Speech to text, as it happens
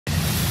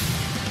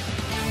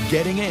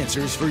getting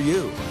answers for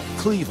you.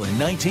 Cleveland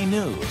 19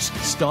 News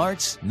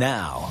starts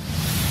now.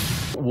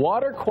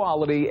 Water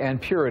quality and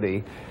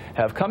purity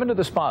have come into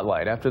the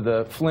spotlight after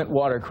the Flint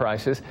water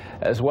crisis,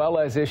 as well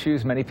as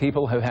issues many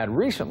people have had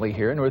recently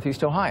here in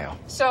Northeast Ohio.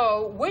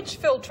 So, which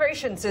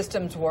filtration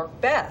systems work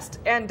best?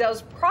 And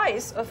does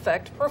price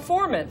affect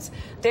performance?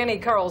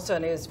 Dani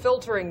Carlson is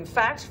filtering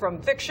facts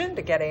from fiction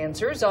to get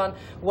answers on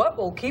what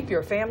will keep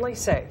your family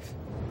safe.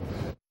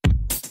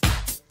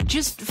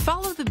 Just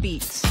follow the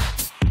beats.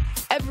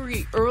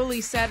 Every early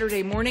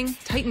Saturday morning,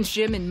 Titan's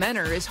Gym in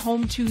Menor is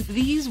home to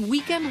these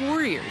weekend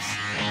warriors,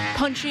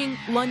 punching,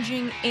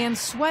 lunging, and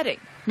sweating,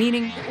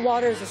 meaning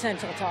water is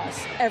essential to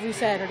us, every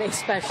Saturday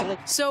especially.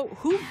 So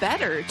who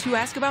better to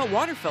ask about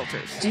water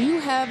filters? Do you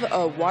have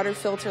a water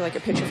filter, like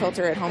a pitcher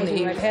filter at home?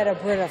 I've had a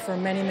Brita for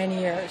many, many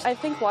years. I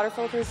think water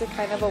filters are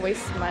kind of a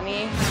waste of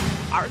money.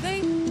 Are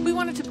they? We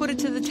wanted to put it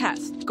to the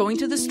test, going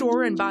to the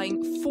store and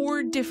buying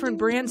 4 different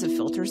brands of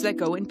filters that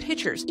go in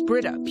pitchers: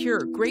 Brita,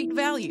 Pure, Great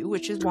Value,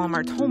 which is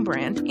Walmart's home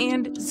brand,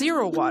 and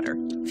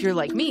ZeroWater. If you're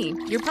like me,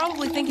 you're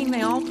probably thinking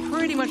they all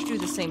pretty much do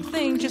the same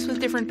thing, just with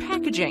different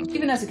packaging.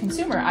 Even as a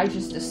consumer, I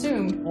just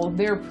assumed, well,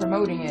 they're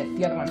promoting it,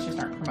 the other ones just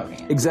aren't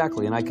promoting it.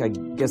 Exactly, and I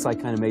guess I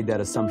kind of made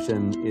that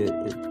assumption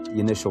the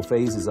initial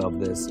phases of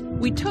this.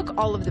 We took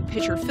all of the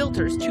pitcher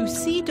filters to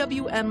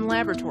CWM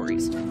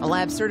Laboratories, a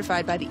lab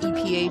certified by the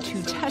EPA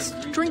to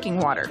test drinking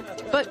water.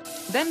 But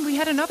then we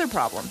had another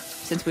problem.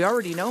 Since we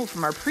already know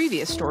from our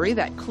previous story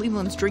that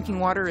Cleveland's drinking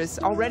water is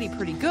already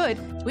pretty good,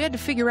 we had to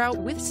figure out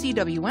with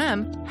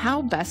CWM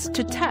how best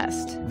to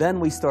test. Then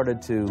we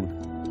started to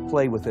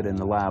play with it in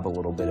the lab a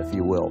little bit, if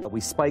you will.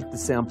 We spiked the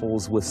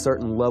samples with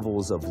certain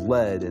levels of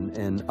lead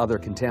and other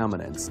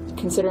contaminants.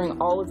 Considering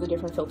all of the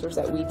different filters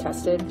that we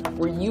tested,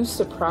 were you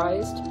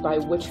surprised by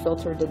which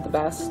filter did the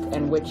best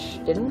and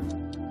which didn't?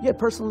 Yeah,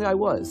 personally I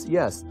was,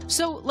 yes.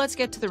 So let's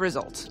get to the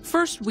results.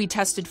 First, we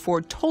tested for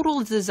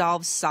total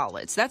dissolved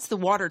solids. That's the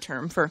water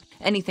term for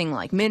anything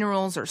like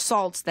minerals or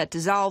salts that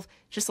dissolve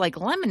just like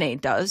lemonade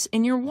does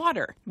in your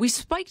water. We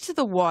spiked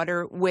the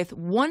water with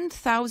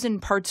 1,000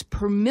 parts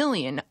per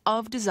million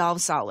of dissolved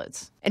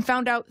solids and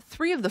found out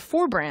 3 of the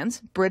 4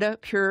 brands, Brita,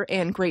 Pure,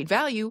 and Great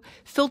Value,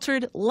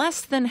 filtered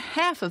less than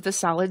half of the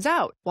solids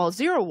out, while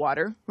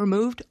ZeroWater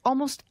removed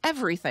almost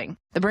everything,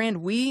 the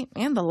brand we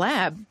and the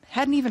lab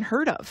hadn't even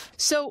heard of.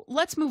 So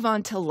let's move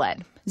on to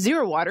lead.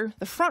 ZeroWater,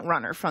 the front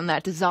runner from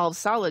that dissolved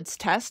solids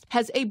test,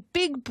 has a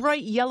big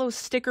bright yellow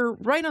sticker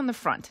right on the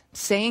front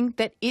saying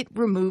that it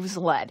removes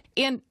lead.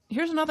 And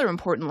here's another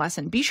important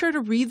lesson. Be sure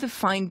to read the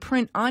fine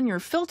print on your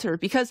filter,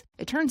 because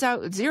it turns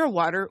out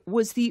ZeroWater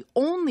was the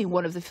only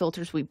one of the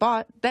filters we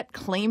bought that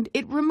claimed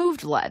it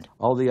removed lead.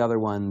 All the other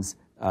ones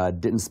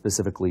didn't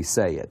specifically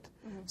say it.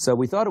 So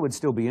we thought it would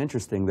still be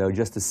interesting, though,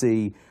 just to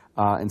see,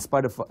 in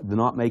spite of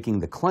not making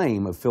the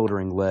claim of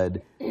filtering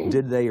lead,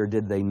 did they or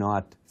did they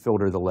not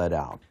filter the lead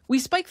out? We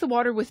spiked the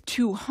water with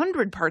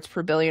 200 parts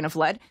per billion of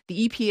lead.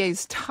 The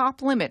EPA's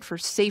top limit for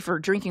safer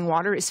drinking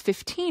water is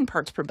 15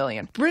 parts per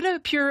billion.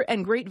 Brita, Pure,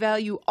 and Great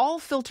Value all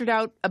filtered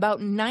out about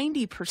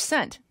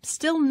 90%.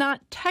 Still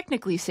not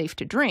technically safe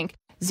to drink.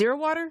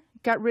 ZeroWater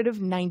got rid of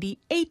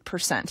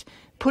 98%,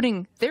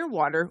 putting their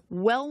water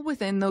well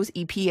within those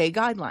EPA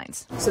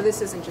guidelines. So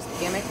this isn't just a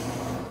gimmick?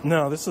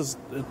 No, this is,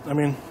 I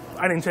mean,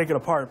 I didn't take it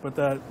apart,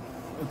 but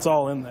it's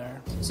all in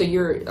there. So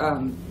you're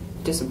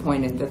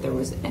disappointed that there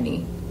was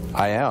any?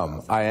 I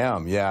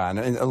am, yeah, and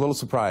a little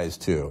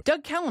surprised, too.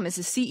 Doug Kellum is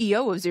the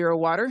CEO of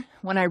ZeroWater.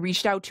 When I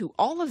reached out to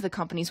all of the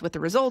companies with the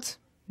results,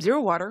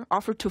 ZeroWater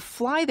offered to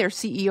fly their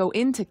CEO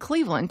into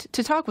Cleveland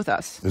to talk with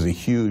us. There's a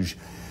huge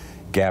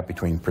gap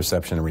between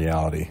perception and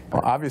reality.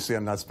 Well, obviously,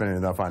 I'm not spending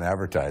enough on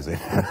advertising.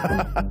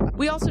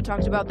 We also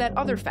talked about that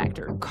other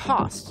factor,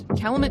 cost.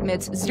 Kellum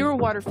admits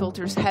ZeroWater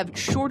filters have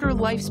shorter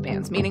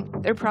lifespans, meaning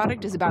their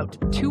product is about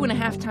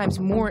 2.5 times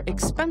more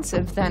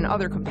expensive than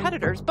other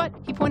competitors, but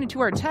he pointed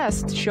to our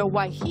tests to show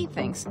why he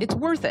thinks it's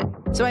worth it.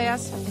 So I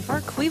asked if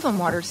our Cleveland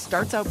water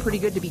starts out pretty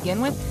good to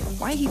begin with,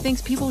 why he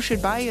thinks people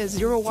should buy a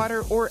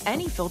ZeroWater or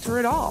any filter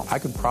at all. I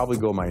could probably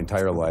go my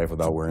entire life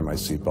without wearing my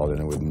seatbelt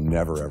and it would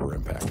never, ever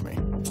impact me.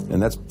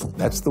 And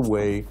that's the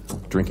way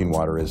drinking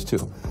water is,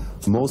 too.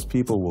 Most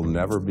people will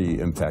never be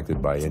impacted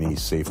by any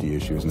safety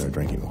issues in their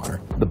drinking water.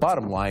 The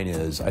bottom line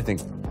is, I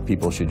think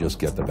people should just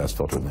get the best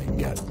filter they can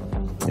get.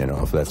 You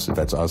know, if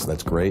that's us,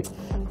 that's great.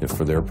 If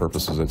for their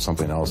purposes it's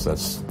something else,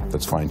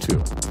 that's fine,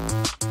 too.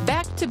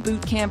 Back to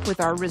boot camp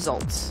with our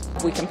results.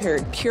 We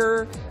compared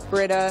Pure,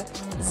 Brita,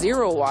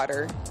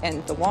 ZeroWater,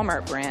 and the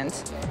Walmart brand.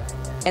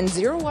 And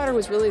ZeroWater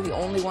was really the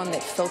only one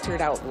that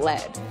filtered out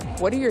lead.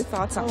 What are your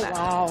thoughts on that?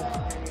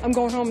 Wow. I'm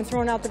going home and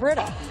throwing out the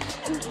Brita.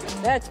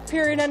 That's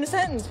period, end of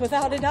sentence,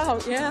 without a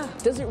doubt, yeah.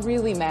 Does it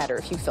really matter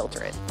if you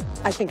filter it?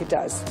 I think it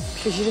does,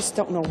 because you just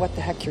don't know what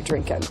the heck you're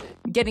drinking.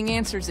 Getting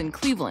answers in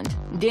Cleveland.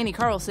 Dani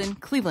Carlson,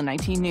 Cleveland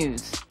 19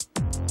 News.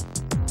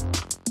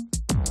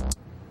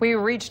 We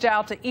reached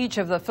out to each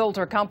of the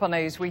filter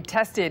companies we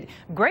tested.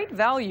 Great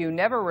Value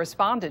never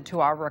responded to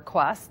our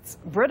requests.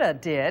 Brita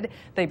did.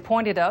 They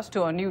pointed us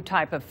to a new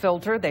type of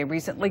filter they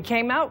recently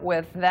came out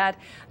with that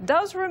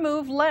does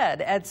remove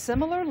lead at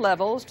similar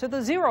levels to the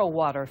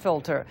ZeroWater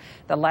filter.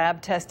 The lab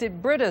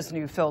tested Brita's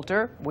new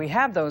filter. We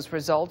have those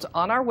results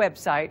on our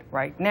website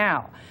right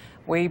now.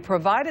 We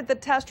provided the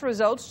test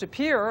results to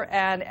Pure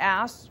and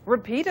asked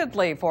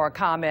repeatedly for a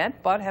comment,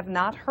 but have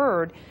not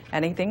heard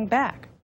anything back.